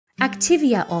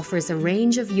Activia offers a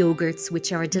range of yogurts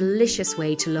which are a delicious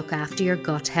way to look after your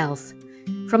gut health.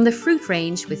 From the fruit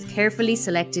range with carefully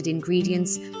selected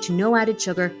ingredients to no added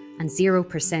sugar and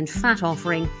 0% fat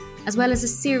offering, as well as a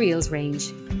cereals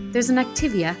range, there's an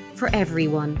Activia for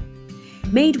everyone.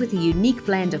 Made with a unique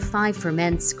blend of 5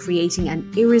 ferments, creating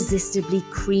an irresistibly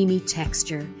creamy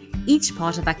texture, each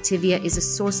pot of Activia is a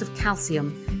source of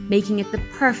calcium, making it the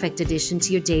perfect addition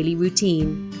to your daily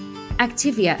routine.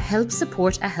 Activia helps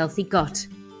support a healthy gut.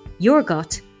 Your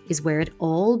gut is where it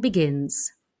all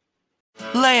begins.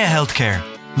 Leia Healthcare,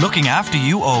 looking after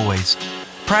you always.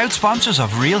 Proud sponsors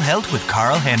of Real Health with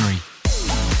Carl Henry.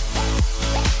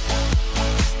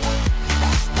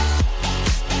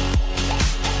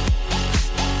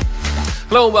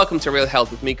 Hello and welcome to Real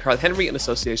Health with me, Carl Henry, in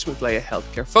association with Leia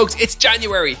Healthcare. Folks, it's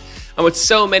January, and with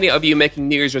so many of you making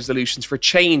New Year's resolutions for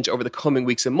change over the coming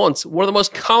weeks and months, one of the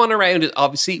most common around is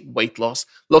obviously weight loss,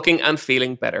 looking and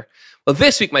feeling better. Well,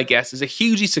 this week my guest is a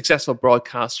hugely successful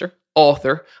broadcaster,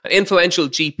 author, and influential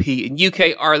GP in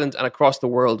UK, Ireland, and across the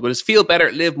world with his Feel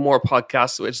Better, Live More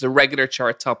podcast, which is a regular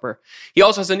chart topper. He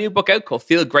also has a new book out called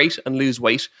Feel Great and Lose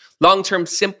Weight, Long-Term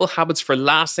Simple Habits for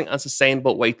Lasting and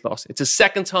Sustainable Weight Loss. It's his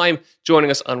second time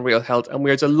joining us on Real Health, and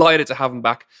we're delighted to have him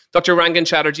back. Dr. Rangan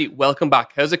Chatterjee, welcome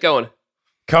back. How's it going?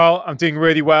 Carl, I'm doing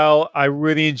really well. I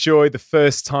really enjoyed the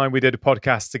first time we did a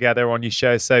podcast together on your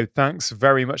show, so thanks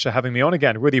very much for having me on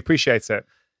again. Really appreciate it.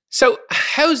 So,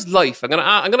 how's life? I'm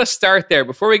gonna start there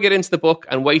before we get into the book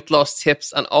and weight loss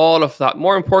tips and all of that.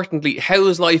 More importantly,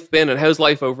 how's life been and how's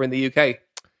life over in the UK?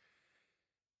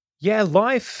 Yeah,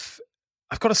 life,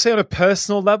 I've got to say on a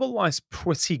personal level, life's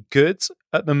pretty good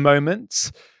at the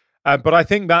moment. But I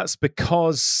think that's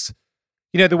because,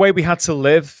 the way we had to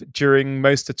live during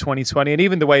most of 2020 and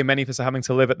even the way many of us are having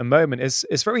to live at the moment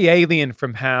is very alien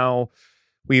from how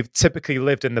we've typically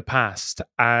lived in the past.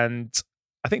 And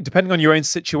I think depending on your own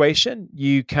situation,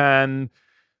 you can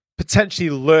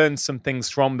potentially learn some things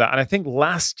from that. And I think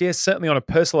last year, certainly on a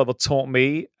personal level, taught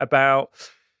me about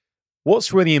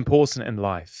what's really important in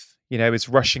life. It's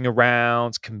rushing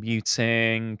around,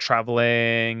 commuting,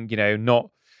 traveling,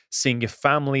 not seeing your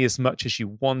family as much as you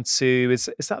want to. Is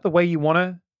that the way you want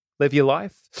to live your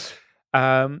life?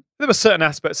 There were certain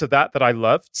aspects of that I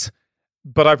loved,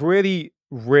 but I've really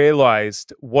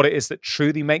realized what it is that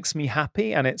truly makes me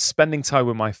happy, and it's spending time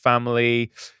with my family.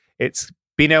 It's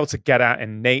being able to get out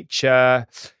in nature.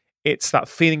 It's that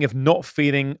feeling of not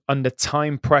feeling under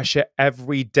time pressure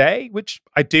every day, which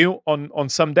I do on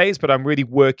some days, but I'm really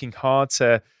working hard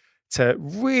to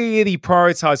really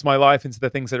prioritize my life into the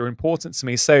things that are important to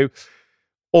me. So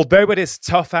although it is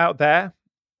tough out there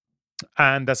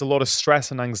and there's a lot of stress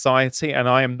and anxiety, and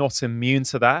I am not immune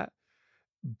to that,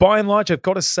 by and large, I've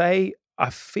got to say, I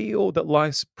feel that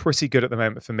life's pretty good at the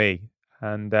moment for me.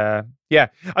 And I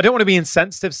don't want to be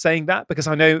insensitive saying that, because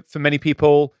I know for many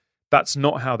people, that's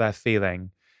not how they're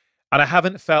feeling. And I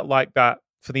haven't felt like that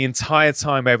for the entire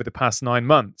time over the past 9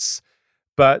 months.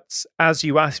 But as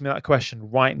you asked me that question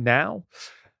right now,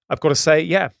 I've got to say,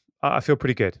 yeah, I feel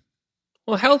pretty good.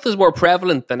 Well, health is more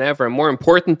prevalent than ever and more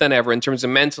important than ever in terms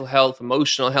of mental health,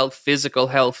 emotional health, physical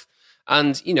health.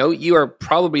 And, you are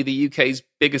probably the UK's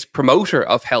biggest promoter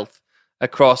of health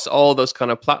across all those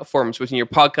kind of platforms, between your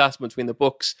podcast, between the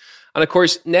books. And of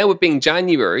course, now with being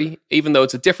January, even though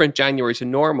it's a different January to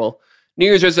normal, New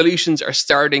Year's resolutions are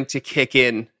starting to kick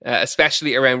in,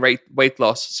 especially around weight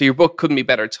loss. So your book couldn't be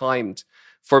better timed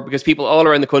because people all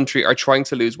around the country are trying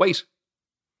to lose weight.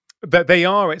 That they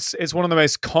are. It's one of the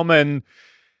most common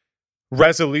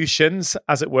resolutions,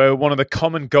 as it were. One of the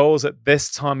common goals at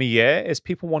this time of year is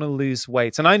people want to lose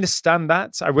weight. And I understand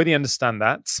that. I really understand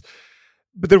that.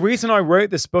 But the reason I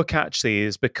wrote this book actually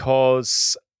is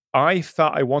because I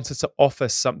felt I wanted to offer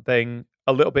something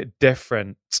a little bit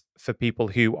different for people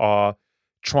who are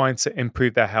trying to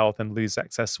improve their health and lose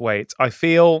excess weight. I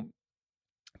feel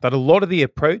that a lot of the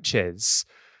approaches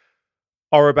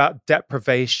are about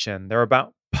deprivation. They're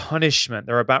about punishment.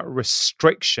 They're about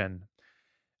restriction.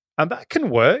 And that can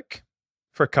work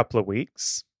for a couple of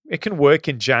weeks. It can work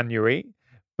in January.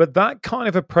 But that kind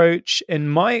of approach, in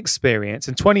my experience,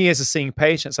 in 20 years of seeing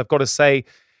patients, I've got to say,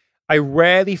 I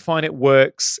rarely find it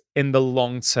works in the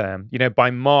long term.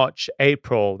 By March,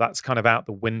 April, that's kind of out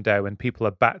the window and people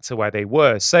are back to where they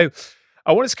were. So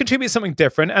I wanted to contribute something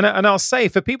different. And I'll say,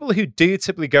 for people who do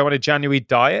typically go on a January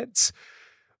diet,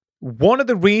 one of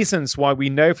the reasons why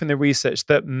we know from the research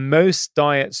that most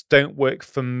diets don't work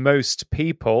for most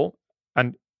people,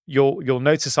 and you'll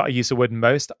notice that I use the word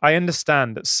most, I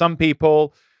understand that some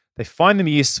people, they find them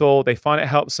useful, they find it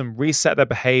helps them reset their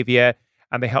behavior,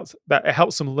 and it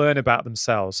helps them learn about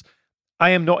themselves. I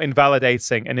am not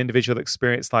invalidating an individual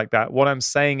experience like that. What I'm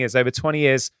saying is over 20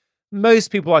 years, most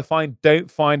people I find don't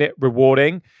find it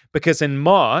rewarding because in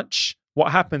March,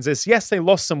 what happens is, yes, they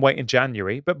lost some weight in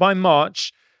January, but by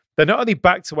March, they're not only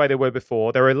back to where they were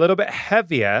before, they're a little bit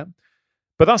heavier,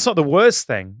 but that's not the worst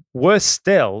thing. Worse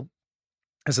still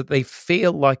is that they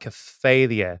feel like a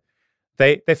failure.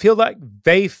 They feel like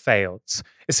they failed.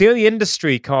 It's the only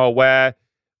industry, Carl, where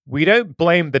we don't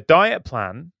blame the diet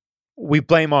plan, we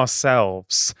blame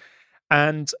ourselves.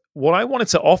 And what I wanted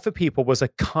to offer people was a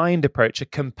kind approach, a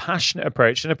compassionate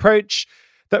approach, an approach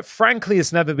that frankly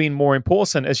has never been more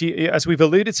important. As we've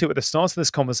alluded to at the start of this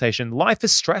conversation, life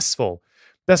is stressful.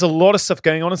 There's a lot of stuff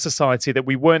going on in society that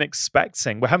we weren't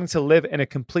expecting. We're having to live in a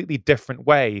completely different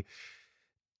way.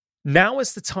 Now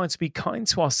is the time to be kind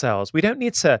to ourselves. We don't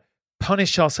need to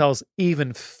punish ourselves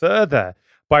even further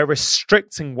by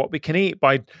restricting what we can eat,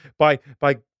 by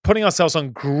putting ourselves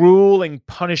on grueling,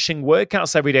 punishing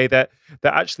workouts every day that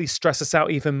actually stress us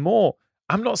out even more.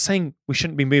 I'm not saying we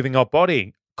shouldn't be moving our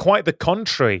body, quite the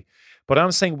contrary, but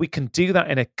I'm saying we can do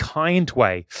that in a kind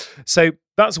way. So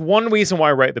that's one reason why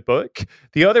I wrote the book.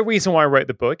 The other reason why I wrote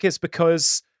the book is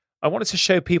because I wanted to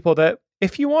show people that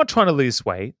if you are trying to lose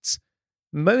weight,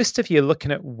 most of you are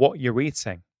looking at what you're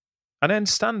eating. And I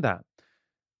understand that.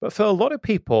 But for a lot of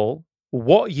people,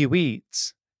 what you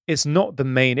eat is not the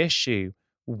main issue.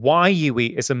 Why you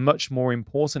eat is a much more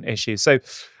important issue. So,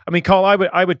 I mean, Carl,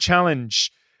 I would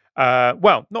challenge,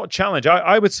 not challenge,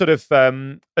 I would sort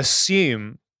of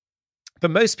assume that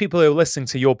most people who are listening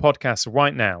to your podcast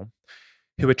right now,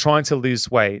 who are trying to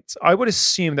lose weight, I would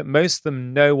assume that most of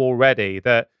them know already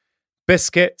that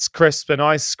biscuits, crisps, and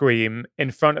ice cream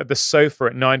in front of the sofa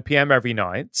at 9 p.m. every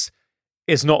night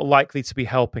is not likely to be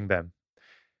helping them.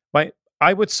 Right?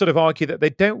 I would sort of argue that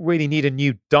they don't really need a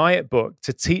new diet book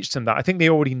to teach them that. I think they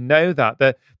already know that.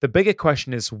 The bigger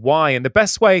question is why. And the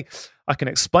best way I can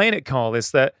explain it, Carl,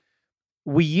 is that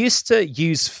we used to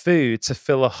use food to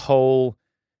fill a hole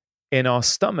in our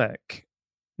stomach.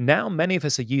 Now, many of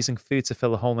us are using food to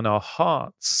fill a hole in our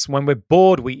hearts. When we're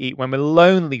bored, we eat. When we're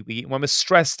lonely, we eat. When we're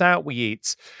stressed out, we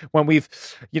eat. When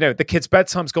the kids'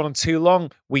 bedtime's gone on too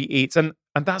long, we eat. And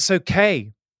that's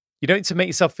okay. You don't need to make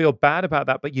yourself feel bad about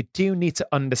that, but you do need to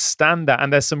understand that.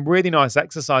 And there's some really nice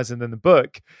exercises in the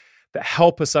book that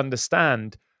help us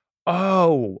understand,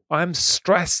 oh, I'm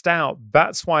stressed out.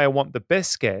 That's why I want the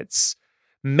biscuits.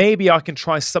 Maybe I can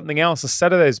try something else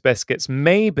instead of those biscuits.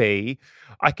 Maybe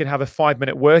I can have a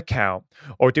 5-minute workout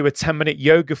or do a 10-minute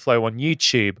yoga flow on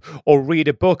YouTube or read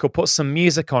a book or put some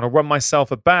music on or run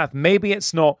myself a bath. Maybe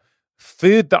it's not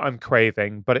food that I'm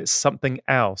craving, but it's something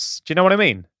else. Do you know what I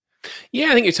mean? Yeah,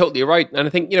 I think you're totally right. And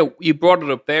I think, you brought it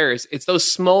up there. It's those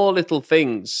small little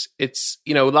things. It's,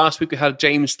 last week we had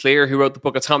James Clear who wrote the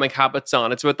book Atomic Habits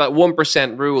on. It's about that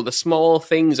 1% rule, the small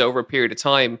things over a period of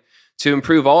time to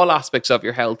improve all aspects of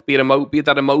your health, be it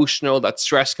that emotional, that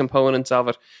stress component of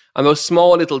it. And those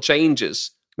small little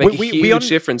changes make a huge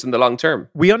difference in the long term.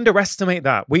 We underestimate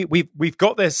that. We've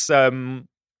got this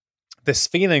this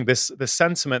feeling, this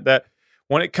sentiment that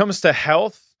when it comes to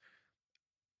health,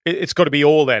 it's got to be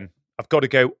all in. I've got to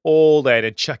go all in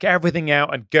and chuck everything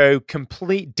out and go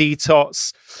complete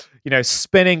detox,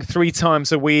 spinning 3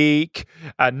 times a week,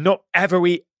 not ever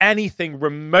eat anything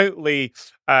remotely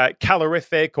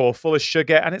calorific or full of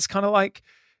sugar. And it's kind of like,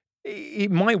 it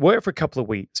might work for a couple of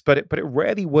weeks, but it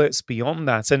rarely works beyond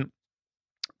that. And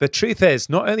the truth is,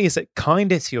 not only is it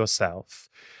kinder to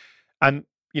yourself, and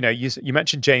you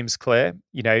mentioned James Clear.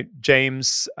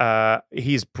 James,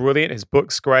 he's brilliant. His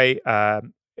book's great.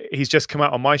 He's just come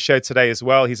out on my show today as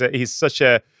well. He's just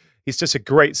a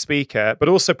great speaker, but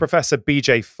also Professor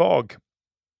BJ Fogg.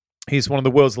 He's one of the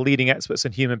world's leading experts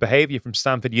in human behavior from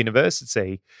Stanford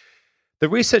University. The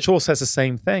research all says the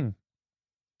same thing.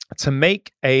 To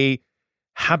make a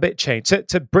habit change,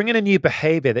 to bring in a new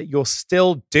behavior that you're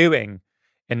still doing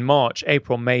in March,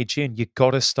 April, May, June, you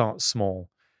got to start small,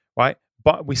 right?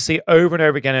 But we see it over and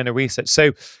over again in the research.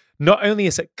 So not only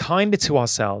is it kinder to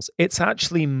ourselves, it's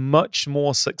actually much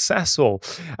more successful.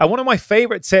 And one of my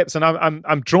favorite tips, and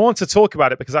I'm drawn to talk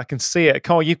about it because I can see it.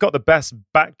 Carl, you've got the best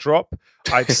backdrop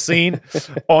I've seen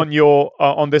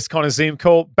on this kind of Zoom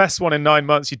call. Best one in 9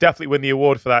 months. You definitely win the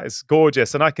award for that. It's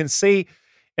gorgeous. And I can see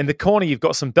in the corner you've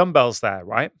got some dumbbells there,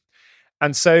 right?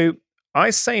 And so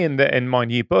I say in my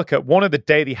new book, one of the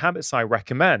daily habits I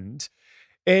recommend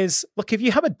is, look, if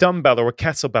you have a dumbbell or a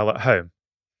kettlebell at home,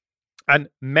 and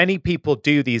many people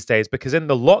do these days because in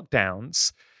the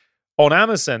lockdowns on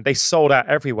Amazon, they sold out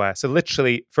everywhere. So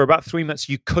literally for about 3 months,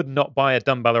 you could not buy a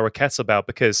dumbbell or a kettlebell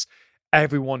because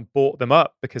everyone bought them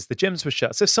up because the gyms were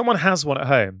shut. So if someone has one at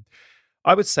home,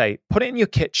 I would say put it in your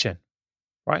kitchen,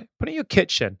 right? Put it in your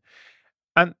kitchen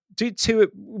and do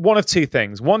one of two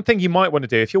things. One thing you might want to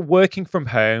do if you're working from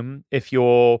home, if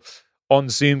you're on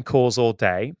Zoom calls all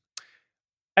day,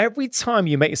 every time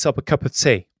you make yourself a cup of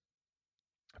tea,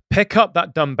 pick up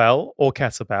that dumbbell or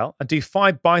kettlebell and do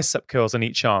 5 bicep curls on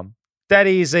each arm. Dead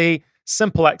easy,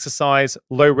 simple exercise,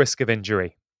 low risk of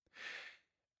injury.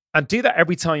 And do that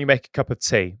every time you make a cup of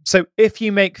tea. So if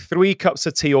you make 3 cups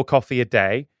of tea or coffee a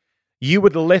day, you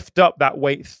would lift up that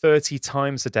weight 30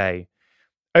 times a day.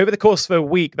 Over the course of a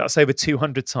week, that's over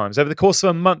 200 times. Over the course of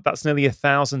a month, that's nearly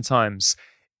 1,000 times.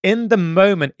 In the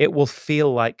moment, it will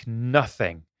feel like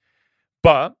nothing.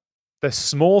 But the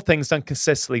small things done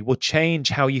consistently will change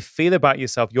how you feel about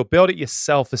yourself. You'll build up your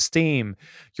self-esteem.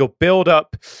 You'll build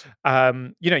up,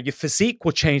 your physique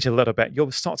will change a little bit.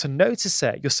 You'll start to notice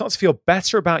it. You'll start to feel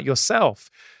better about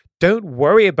yourself. Don't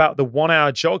worry about the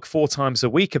 1-hour jog 4 times a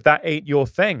week if that ain't your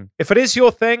thing. If it is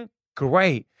your thing,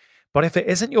 great. But if it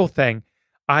isn't your thing,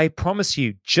 I promise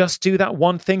you, just do that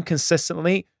one thing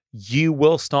consistently. You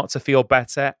will start to feel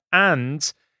better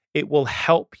and it will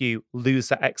help you lose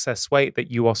that excess weight that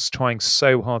you are trying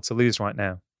so hard to lose right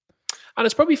now. And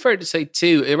it's probably fair to say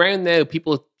too, around now,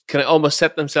 people can almost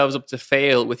set themselves up to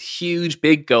fail with huge,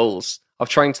 big goals of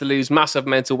trying to lose massive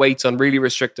amounts of weights on really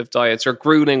restrictive diets or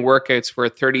grueling workouts for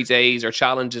 30 days or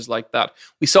challenges like that.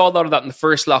 We saw a lot of that in the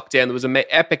first lockdown. There was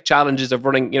epic challenges of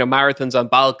running, marathons on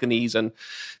balconies and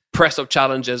press-up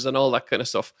challenges and all that kind of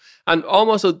stuff. And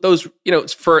almost those,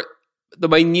 for the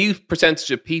minute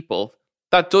percentage of people,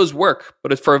 that does work,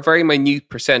 but it's for a very minute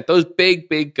percent. Those big,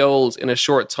 big goals in a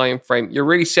short time frame, you're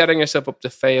really setting yourself up to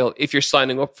fail if you're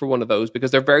signing up for one of those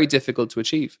because they're very difficult to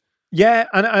achieve. Yeah,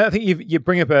 and I think you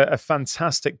bring up a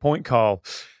fantastic point, Carl.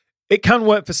 It can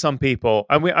work for some people,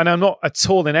 and I'm not at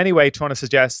all in any way trying to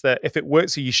suggest that if it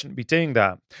works for you, you shouldn't be doing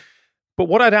that. But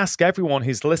what I'd ask everyone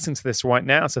who's listening to this right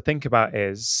now to think about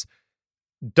is,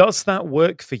 does that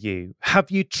work for you?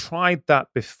 Have you tried that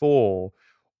before?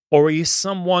 Or are you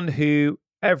someone who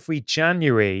every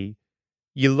January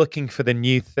you're looking for the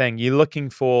new thing? You're looking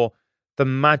for the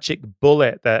magic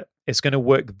bullet that is going to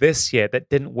work this year that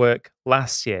didn't work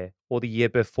last year or the year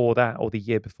before that or the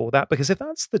year before that? Because if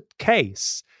that's the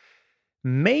case,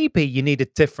 maybe you need a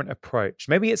different approach.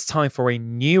 Maybe it's time for a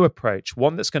new approach,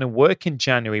 one that's going to work in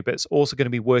January, but it's also going to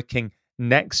be working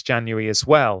next January as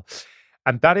well.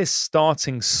 And that is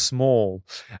starting small,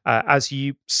 as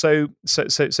you so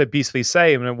beautifully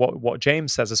say, and what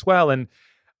James says as well. And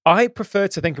I prefer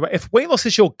to think about, if weight loss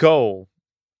is your goal,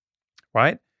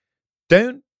 right?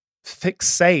 Don't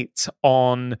fixate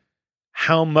on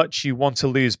how much you want to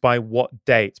lose by what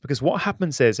date, because what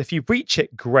happens is if you reach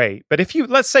it, great. But if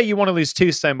let's say you want to lose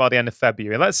 2 stone by the end of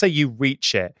February, let's say you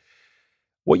reach it,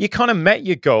 well, you kind of met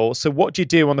your goal. So what do you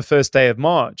do on the first day of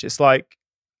March? It's like,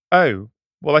 oh,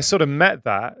 well, I sort of met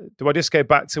that. Do I just go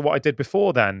back to what I did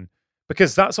before then?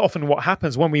 Because that's often what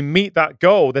happens when we meet that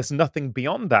goal. There's nothing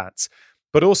beyond that.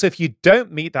 But also, if you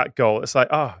don't meet that goal, it's like,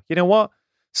 oh, you know what?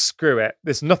 Screw it.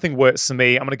 There's nothing works for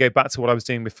me. I'm going to go back to what I was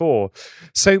doing before.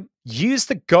 So use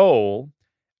the goal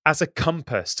as a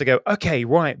compass to go, okay,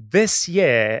 right, this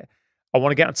year, I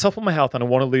want to get on top of my health and I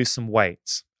want to lose some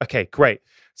weight. Okay, great.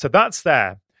 So that's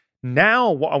there.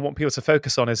 Now, what I want people to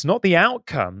focus on is not the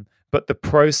outcome, but the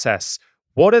process.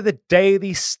 What are the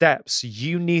daily steps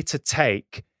you need to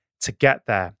take to get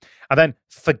there? And then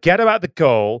forget about the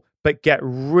goal, but get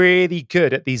really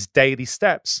good at these daily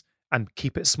steps and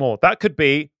keep it small. That could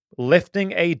be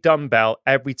lifting a dumbbell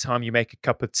every time you make a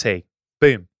cup of tea.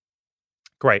 Boom.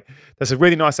 Great. There's a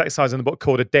really nice exercise in the book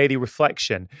called a daily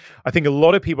reflection. I think a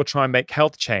lot of people try and make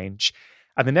health change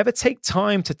and they never take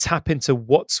time to tap into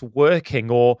what's working.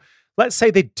 Or let's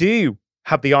say they do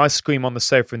have the ice cream on the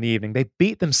sofa in the evening. They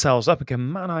beat themselves up and go,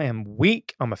 man, I am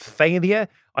weak. I'm a failure.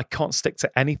 I can't stick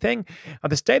to anything.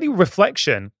 And this daily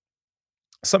reflection,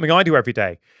 something I do every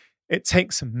day, it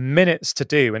takes minutes to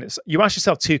do. And you ask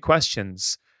yourself 2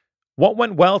 questions. What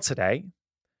went well today?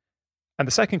 And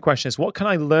the second question is, what can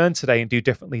I learn today and do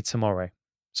differently tomorrow?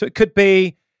 So it could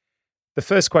be, the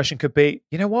first question could be,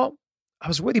 you know what? I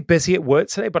was really busy at work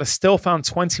today, but I still found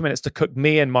 20 minutes to cook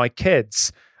me and my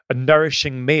kids a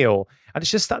nourishing meal. And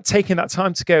it's just that taking that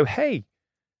time to go, hey,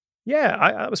 yeah,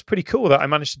 that was pretty cool that I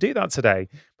managed to do that today.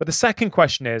 But the second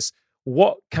question is,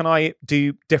 what can I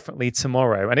do differently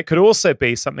tomorrow? And it could also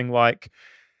be something like,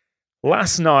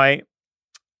 last night,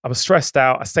 I was stressed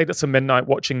out. I stayed up till midnight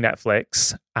watching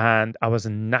Netflix and I was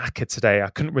knackered today. I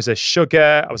couldn't resist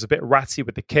sugar. I was a bit ratty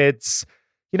with the kids.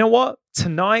 You know what?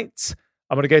 Tonight,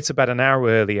 I'm going to go to bed an hour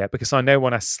earlier because I know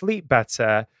when I sleep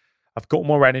better, I've got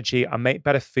more energy, I make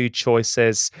better food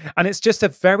choices. And it's just a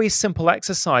very simple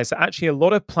exercise that actually a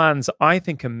lot of plans I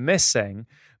think are missing,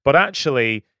 but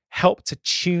actually help to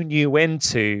tune you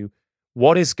into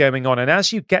what is going on. And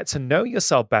as you get to know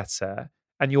yourself better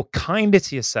and you're kinder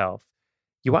to yourself,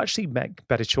 you actually make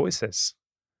better choices.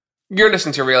 You're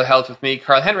listening to Real Health with me,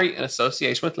 Carl Henry, in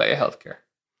association with Leia Healthcare.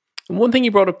 And one thing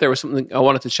you brought up there was something I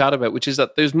wanted to chat about, which is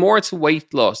that there's more to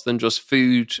weight loss than just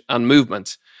food and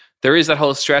movement. There is that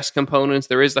whole stress component,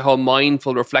 there is the whole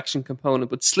mindful reflection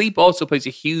component, but sleep also plays a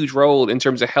huge role in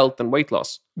terms of health and weight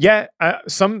loss. Yeah, there's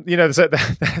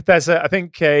I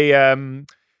think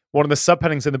one of the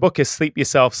subheadings in the book is sleep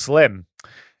yourself slim,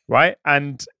 right?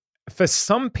 And for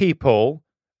some people,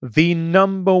 the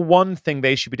number one thing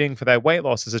they should be doing for their weight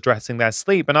loss is addressing their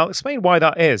sleep. And I'll explain why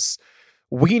that is.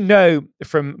 We know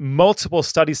from multiple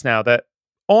studies now that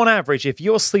on average, if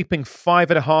you're sleeping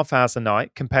 5.5 hours a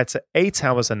night compared to 8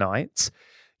 hours a night,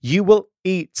 you will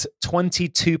eat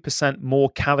 22% more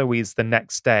calories the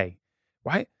next day,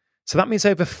 right? So that means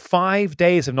over 5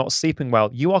 days of not sleeping well,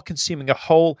 you are consuming a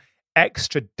whole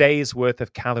extra day's worth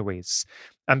of calories.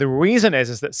 And the reason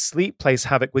is that sleep plays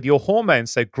havoc with your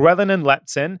hormones. So ghrelin and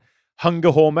leptin,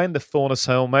 hunger hormone, the thymus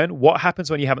hormone. What happens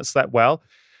when you haven't slept well?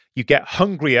 You get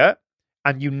hungrier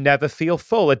and you never feel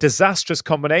full. A disastrous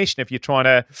combination if you're trying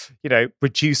to,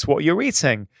 reduce what you're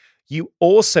eating. You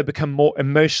also become more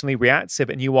emotionally reactive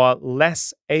and you are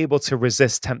less able to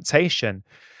resist temptation.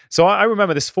 So I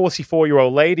remember this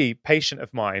 44-year-old lady, patient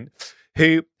of mine,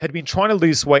 who had been trying to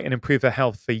lose weight and improve her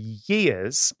health for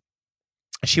years.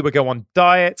 She would go on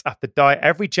diet after diet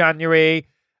every January,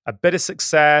 a bit of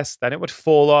success, then it would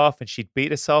fall off and she'd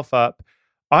beat herself up.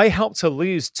 I helped her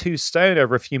lose 2 stone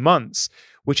over a few months,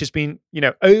 which has been,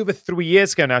 over 3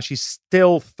 years ago now. She's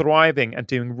still thriving and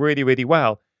doing really, really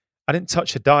well. I didn't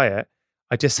touch her diet.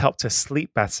 I just helped her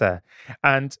sleep better.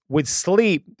 And with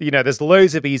sleep, there's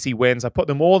loads of easy wins. I put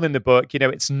them all in the book.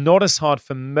 It's not as hard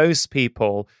for most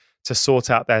people to sort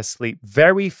out their sleep.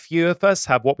 Very few of us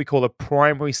have what we call a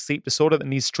primary sleep disorder that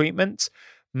needs treatment.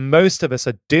 Most of us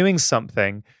are doing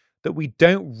something that we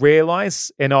don't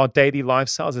realize in our daily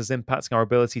lifestyles is impacting our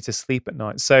ability to sleep at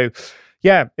night. So,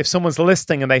 yeah, if someone's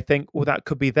listening and they think, oh, that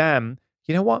could be them,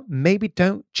 you know what? Maybe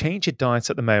don't change your diet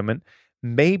at the moment.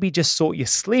 Maybe just sort your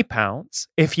sleep out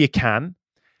if you can.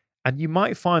 And you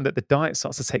might find that the diet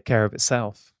starts to take care of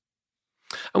itself.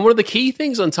 And one of the key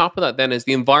things on top of that then is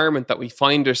the environment that we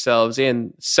find ourselves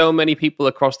in. So many people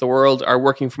across the world are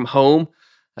working from home.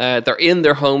 They're in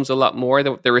their homes a lot more.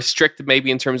 They're restricted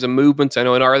maybe in terms of movement. I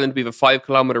know in Ireland we have a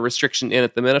 5-kilometer restriction in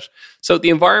at the minute. So the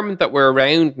environment that we're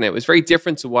around now is very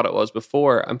different to what it was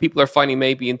before. And people are finding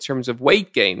maybe in terms of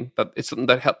weight gain, that it's something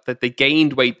that helped, that they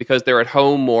gained weight because they're at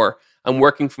home more and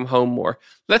working from home more.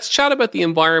 Let's chat about the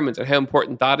environment and how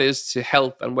important that is to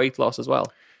health and weight loss as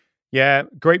well. Yeah,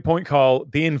 great point, Carl.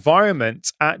 The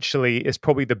environment actually is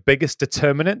probably the biggest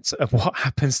determinant of what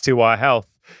happens to our health.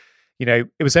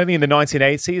 It was only in the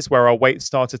 1980s where our weight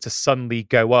started to suddenly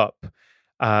go up.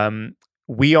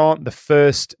 We aren't the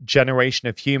first generation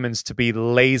of humans to be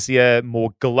lazier,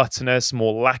 more gluttonous,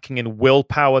 more lacking in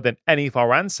willpower than any of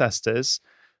our ancestors.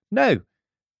 No,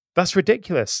 that's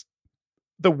ridiculous.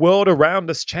 The world around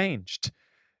us changed.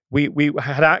 We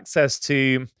had access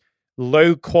to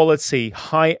low quality,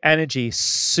 high energy,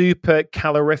 super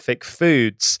calorific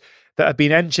foods that have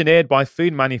been engineered by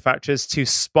food manufacturers to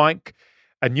spike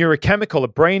a neurochemical, a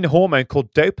brain hormone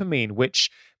called dopamine, which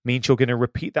means you're going to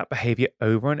repeat that behavior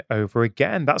over and over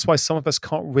again. That's why some of us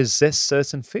can't resist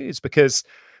certain foods, because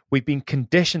we've been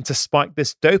conditioned to spike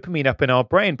this dopamine up in our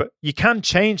brain. But you can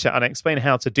change that, and I explain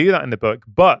how to do that in the book.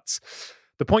 But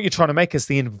the point you're trying to make is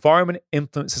the environment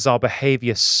influences our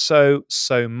behavior so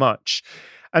much.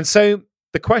 And so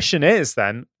the question is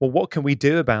then, well, what can we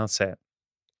do about it?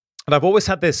 And I've always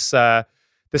had this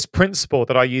principle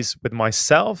that I use with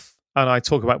myself and I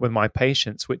talk about with my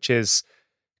patients, which is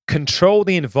control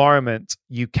the environment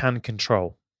you can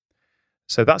control.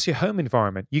 So that's your home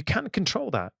environment. You can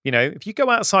control that. If you go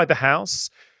outside the house,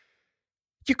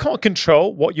 you can't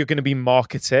control what you're going to be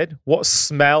marketed, what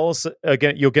smells you're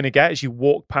going to get as you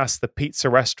walk past the pizza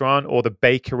restaurant or the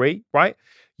bakery, right?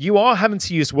 You are having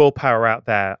to use willpower out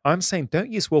there. I'm saying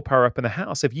don't use willpower up in the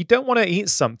house. If you don't want to eat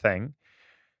something,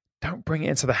 don't bring it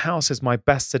into the house is my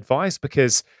best advice,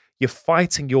 because you're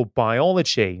fighting your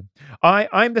biology.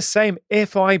 I'm the same.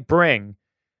 If I bring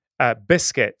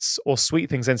biscuits or sweet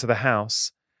things into the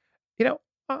house,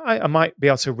 I might be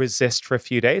able to resist for a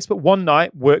few days, but one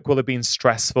night work will have been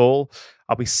stressful.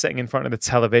 I'll be sitting in front of the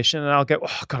television and I'll go,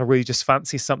 oh God, I really just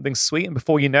fancy something sweet. And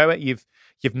before you know it, you've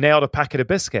nailed a packet of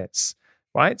biscuits,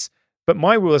 right? But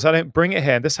my rule is I don't bring it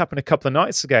here. And this happened a couple of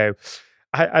nights ago.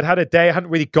 I'd had a day, I hadn't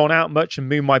really gone out much and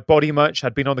moved my body much.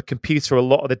 I'd been on the computer a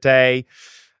lot of the day.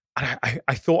 And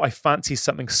I thought I fancied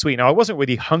something sweet. Now, I wasn't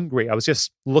really hungry. I was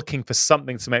just looking for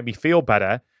something to make me feel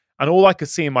better. And all I could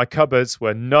see in my cupboards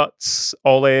were nuts,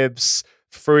 olives,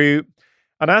 fruit.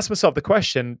 And I asked myself the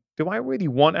question, do I really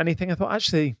want anything? I thought,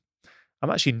 I'm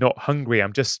actually not hungry.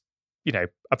 I'm just,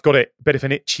 I've got a bit of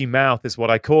an itchy mouth is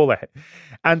what I call it.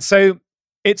 And so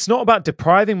it's not about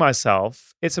depriving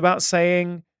myself. It's about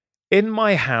saying, in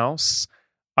my house,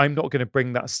 I'm not going to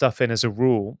bring that stuff in as a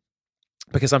rule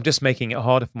because I'm just making it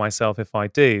harder for myself if I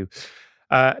do.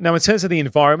 Now, in terms of the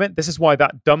environment, this is why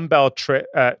that dumbbell trick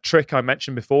I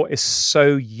mentioned before is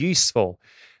so useful,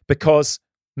 because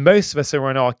most of us are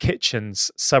in our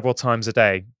kitchens several times a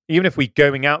day. Even if we're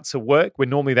going out to work, we're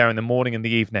normally there in the morning and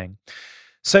the evening.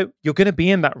 So you're going to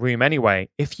be in that room anyway.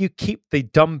 If you keep the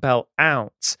dumbbell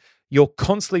out, you're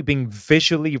constantly being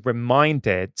visually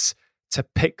reminded to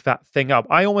pick that thing up.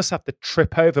 I almost have to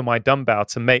trip over my dumbbell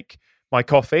to make my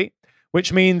coffee,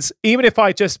 which means even if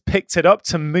I just picked it up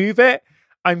to move it,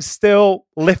 I'm still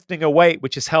lifting a weight,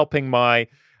 which is helping my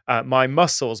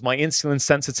muscles, my insulin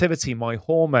sensitivity, my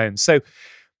hormones. So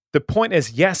the point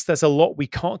is, yes, there's a lot we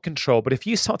can't control, but if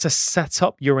you start to set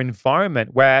up your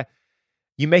environment where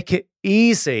you make it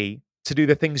easy to do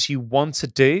the things you want to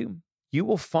do, you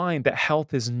will find that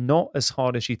health is not as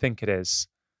hard as you think it is.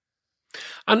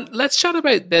 And let's chat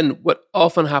about then what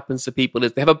often happens to people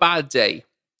is they have a bad day,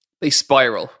 they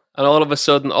spiral, and all of a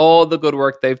sudden, all the good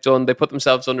work they've done, they put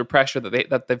themselves under pressure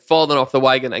that they've fallen off the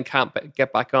wagon and can't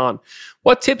get back on.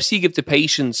 What tips do you give to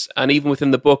patients, and even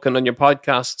within the book and on your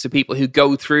podcast, to people who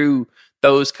go through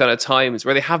those kind of times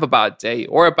where they have a bad day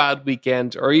or a bad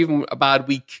weekend or even a bad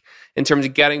week in terms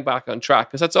of getting back on track?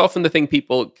 Because that's often the thing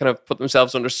people kind of put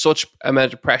themselves under such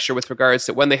amount of pressure with regards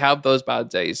to when they have those bad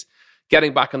days.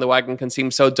 Getting back on the wagon can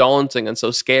seem so daunting and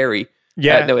so scary.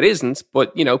 Yeah. No, it isn't.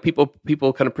 But,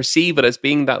 people kind of perceive it as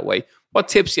being that way. What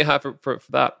tips do you have for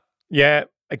that? Yeah.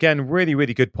 Again, really,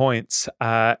 really good points.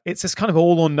 It's this kind of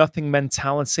all or nothing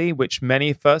mentality, which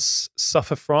many of us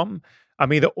suffer from.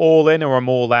 I'm either all in or I'm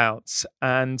all out.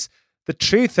 And the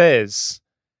truth is,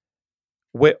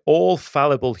 we're all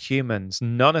fallible humans.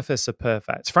 None of us are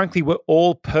perfect. Frankly, we're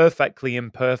all perfectly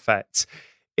imperfect.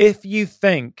 If you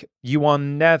think you are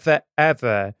never,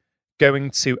 ever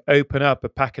going to open up a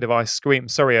packet of ice cream,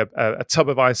 a tub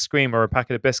of ice cream or a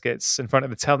packet of biscuits in front of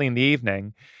the telly in the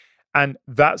evening, and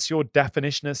that's your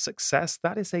definition of success,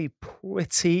 that is a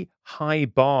pretty high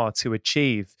bar to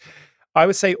achieve. I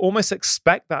would say almost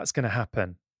expect that's going to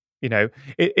happen.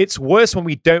 It's worse when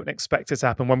we don't expect it to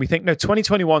happen, when we think, no,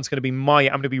 2021 is going to be I'm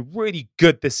going to be really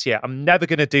good this year. I'm never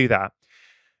going to do that.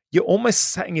 You're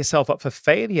almost setting yourself up for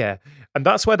failure. And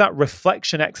that's where that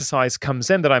reflection exercise comes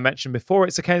in that I mentioned before.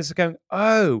 It's a case of going,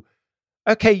 oh,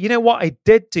 okay, you know what? I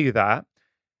did do that.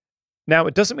 Now,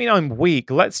 it doesn't mean I'm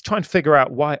weak. Let's try and figure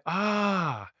out why.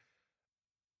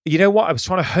 You know what? I was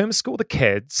trying to homeschool the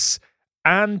kids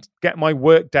and get my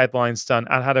work deadlines done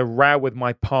and had a row with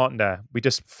my partner. We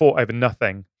just fought over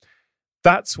nothing.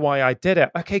 That's why I did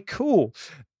it. Okay, cool.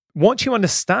 Once you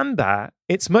understand that,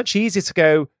 it's much easier to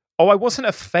go, oh, I wasn't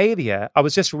a failure. I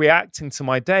was just reacting to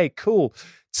my day. Cool.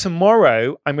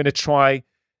 Tomorrow, I'm going to try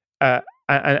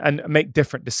and make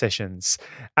different decisions.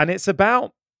 And it's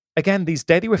about, again, these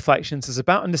daily reflections is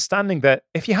about understanding that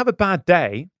if you have a bad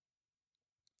day,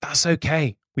 that's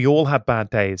okay. We all have bad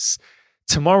days.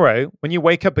 Tomorrow, when you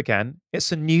wake up again,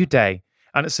 it's a new day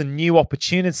and it's a new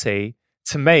opportunity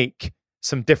to make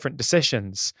some different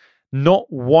decisions.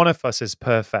 Not one of us is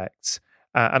perfect.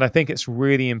 And I think it's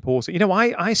really important.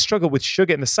 I struggle with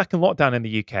sugar in the second lockdown in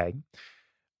the UK.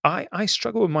 I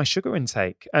struggle with my sugar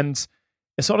intake. And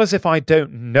it's not as if I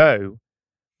don't know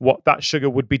what that sugar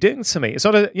would be doing to me. It's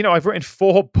not, I've written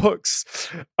 4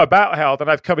 books about health and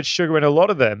I've covered sugar in a lot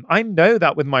of them. I know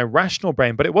that with my rational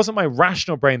brain, but it wasn't my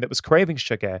rational brain that was craving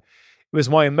sugar. It was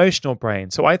my emotional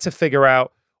brain. So I had to figure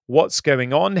out what's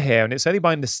going on here. And it's only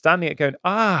by understanding it going,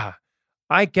 I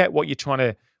get what you're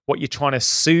trying to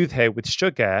soothe here with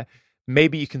sugar.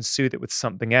 Maybe you can soothe it with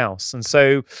something else. And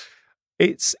so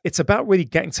it's about really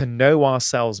getting to know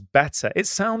ourselves better. It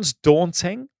sounds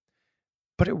daunting,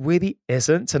 but it really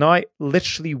isn't. And I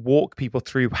literally walk people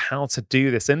through how to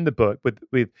do this in the book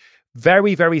with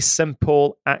very, very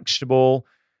simple, actionable,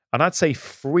 and I'd say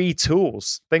free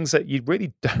tools, things that you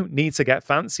really don't need to get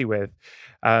fancy with.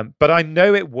 But I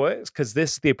know it works because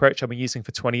this is the approach I've been using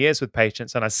for 20 years with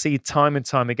patients. And I see time and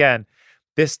time again,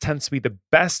 this tends to be the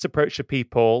best approach for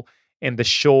people in the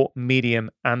short, medium,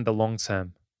 and the long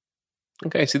term.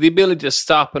 Okay, so the ability to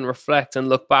stop and reflect and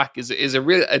look back is a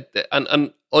real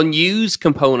an unused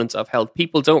component of health.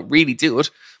 People don't really do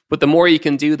it, but the more you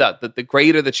can do that, the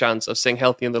greater the chance of staying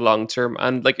healthy in the long term.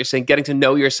 And like you're saying, getting to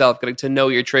know yourself, getting to know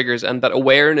your triggers, and that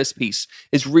awareness piece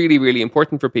is really, really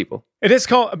important for people. It is,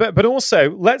 but also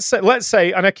let's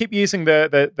say, and I keep using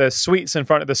the sweets in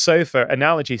front of the sofa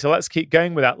analogy, so let's keep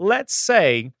going with that. Let's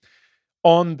say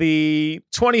on the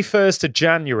 21st of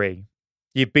January.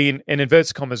 You've been, in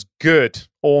inverted commas, good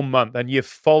all month and you've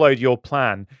followed your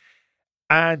plan.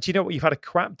 And you know what? You've had a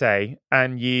crap day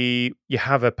and you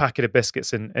have a packet of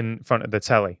biscuits in front of the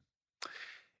telly.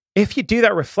 If you do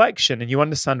that reflection and you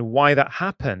understand why that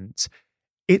happened,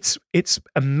 it's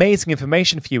amazing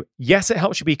information for you. Yes, it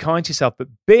helps you be kind to yourself, but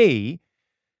B,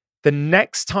 the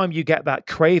next time you get that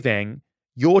craving,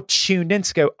 you're tuned in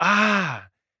to go,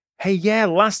 hey, yeah,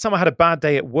 last time I had a bad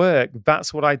day at work,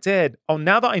 that's what I did. Oh,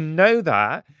 now that I know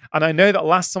that, and I know that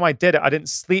last time I did it, I didn't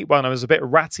sleep well and I was a bit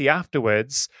ratty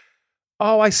afterwards.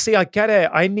 Oh, I see, I get it.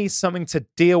 I need something to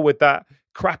deal with that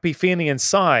crappy feeling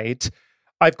inside.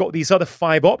 I've got these other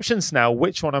 5 options now.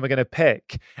 Which one am I going to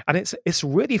pick? And it's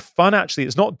really fun, actually.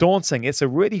 It's not daunting. It's a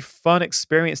really fun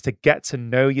experience to get to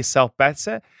know yourself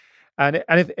better. And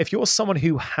if you're someone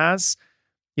who has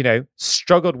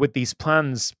struggled with these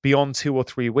plans beyond 2 or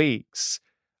 3 weeks,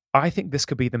 I think this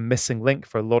could be the missing link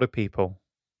for a lot of people.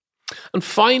 And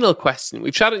final question.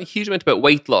 We've chatted a huge amount about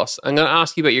weight loss. I'm going to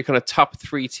ask you about your kind of top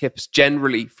 3 tips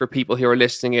generally for people who are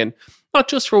listening in, not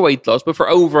just for weight loss, but for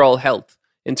overall health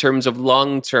in terms of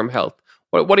long-term health.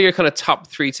 What are your kind of top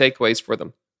 3 takeaways for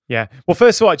them? Yeah. Well,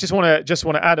 first of all, I just want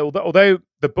to add, although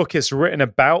the book is written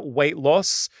about weight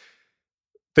loss,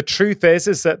 the truth is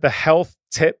that the health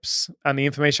tips and the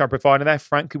information I provided there,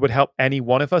 frankly, would help any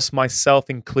one of us, myself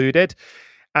included.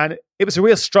 And it was a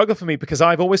real struggle for me because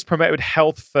I've always promoted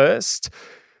health first.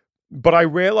 But I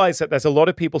realized that there's a lot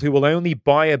of people who will only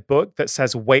buy a book that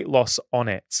says weight loss on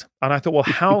it. And I thought, well,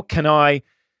 how can I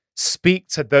speak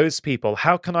to those people?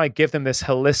 How can I give them this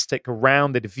holistic,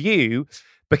 rounded view?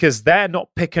 Because they're not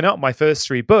picking up my first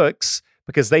 3 books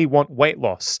because they want weight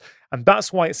loss. And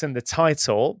that's why it's in the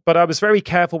title. But I was very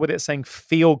careful with it saying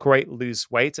feel great,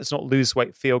 lose weight. It's not lose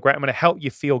weight, feel great. I'm going to help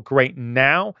you feel great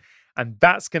now. And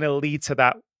that's going to lead to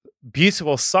that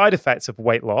beautiful side effects of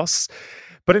weight loss.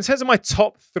 But in terms of my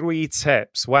top 3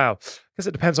 tips, wow, because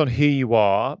it depends on who you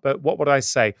are. But what would I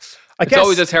say? It's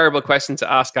always a terrible question to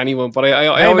ask anyone, but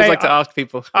I always like to ask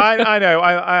people. I know.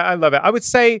 I love it. I would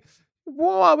say,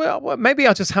 well, maybe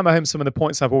I'll just hammer home some of the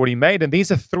points I've already made. And these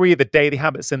are 3 of the daily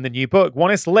habits in the new book.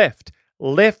 One is lift.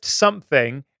 Lift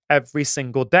something every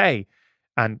single day.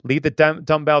 And leave the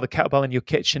dumbbell, the kettlebell in your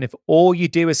kitchen. If all you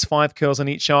do is 5 curls on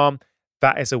each arm,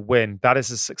 that is a win. That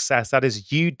is a success. That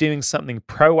is you doing something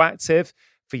proactive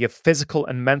for your physical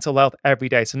and mental health every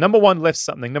day. So number 1, lift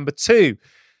something. Number 2,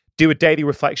 do a daily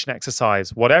reflection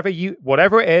exercise. Whatever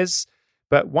it is,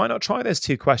 but why not try those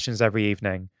 2 questions every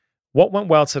evening? What went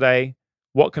well today?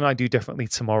 What can I do differently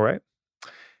tomorrow?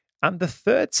 And the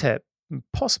 3rd tip,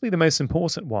 possibly the most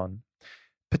important one,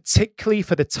 particularly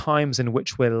for the times in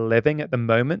which we're living at the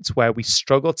moment where we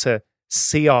struggle to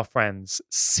see our friends,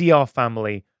 see our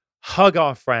family, hug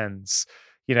our friends,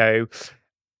 I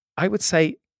would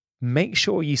say make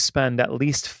sure you spend at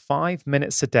least 5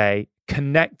 minutes a day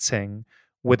connecting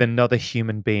with another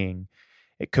human being.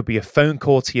 It could be a phone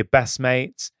call to your best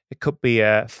mate. It could be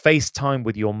a FaceTime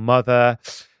with your mother,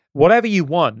 whatever you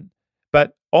want.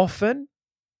 But often,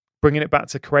 bringing it back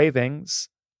to cravings,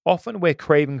 often we're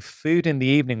craving food in the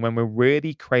evening when we're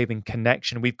really craving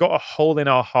connection. We've got a hole in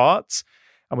our hearts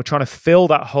and we're trying to fill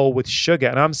that hole with sugar.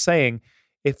 And I'm saying,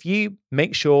 if you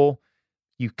make sure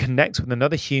you connect with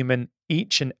another human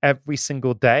each and every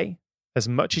single day, as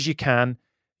much as you can,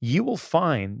 you will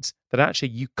find that actually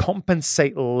you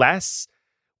compensate less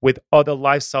with other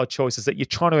lifestyle choices that you're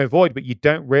trying to avoid, but you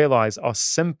don't realize are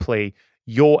simply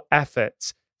your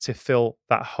effort to fill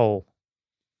that hole.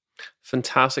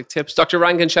 Fantastic tips. Dr.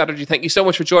 Rangan Chatterjee, thank you so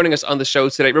much for joining us on the show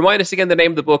today. Remind us again the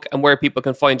name of the book and where people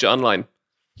can find you online.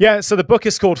 Yeah, so the book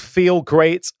is called Feel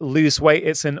Great, Lose Weight.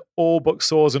 It's in all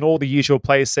bookstores and all the usual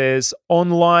places.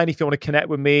 Online, if you want to connect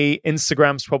with me,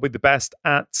 Instagram's probably the best,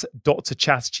 at Dr.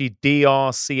 Chatterjee,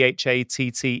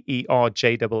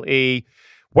 DrChatterjee.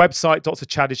 Website,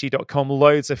 drchatterjee.com.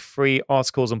 Loads of free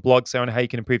articles and blogs there on how you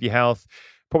can improve your health.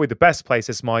 Probably the best place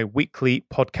is my weekly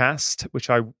podcast, which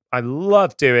I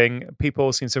love doing.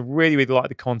 People seem to really, really like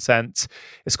the content.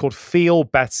 It's called Feel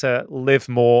Better, Live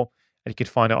More. And you can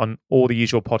find it on all the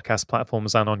usual podcast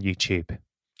platforms and on YouTube.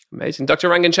 Amazing. Dr.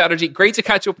 Rangan Chatterjee, great to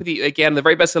catch up with you again. The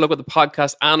very best of luck with the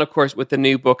podcast and, of course, with the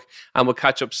new book. And we'll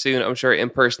catch up soon, I'm sure, in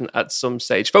person at some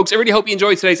stage. Folks, I really hope you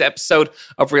enjoyed today's episode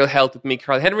of Real Health with me,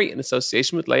 Karl Henry, in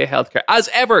association with Laya Healthcare. As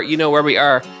ever, you know where we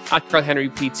are, at Karl Henry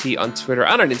PT on Twitter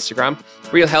and on Instagram,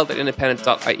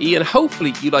 realhealth@independent.ie. And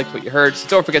hopefully you liked what you heard. So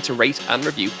don't forget to rate and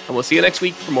review. And we'll see you next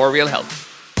week for more Real Health.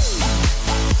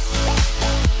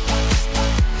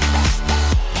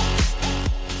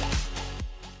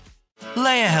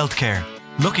 Laya Healthcare,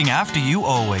 looking after you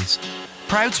always.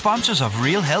 Proud sponsors of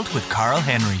Real Health with Karl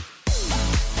Henry.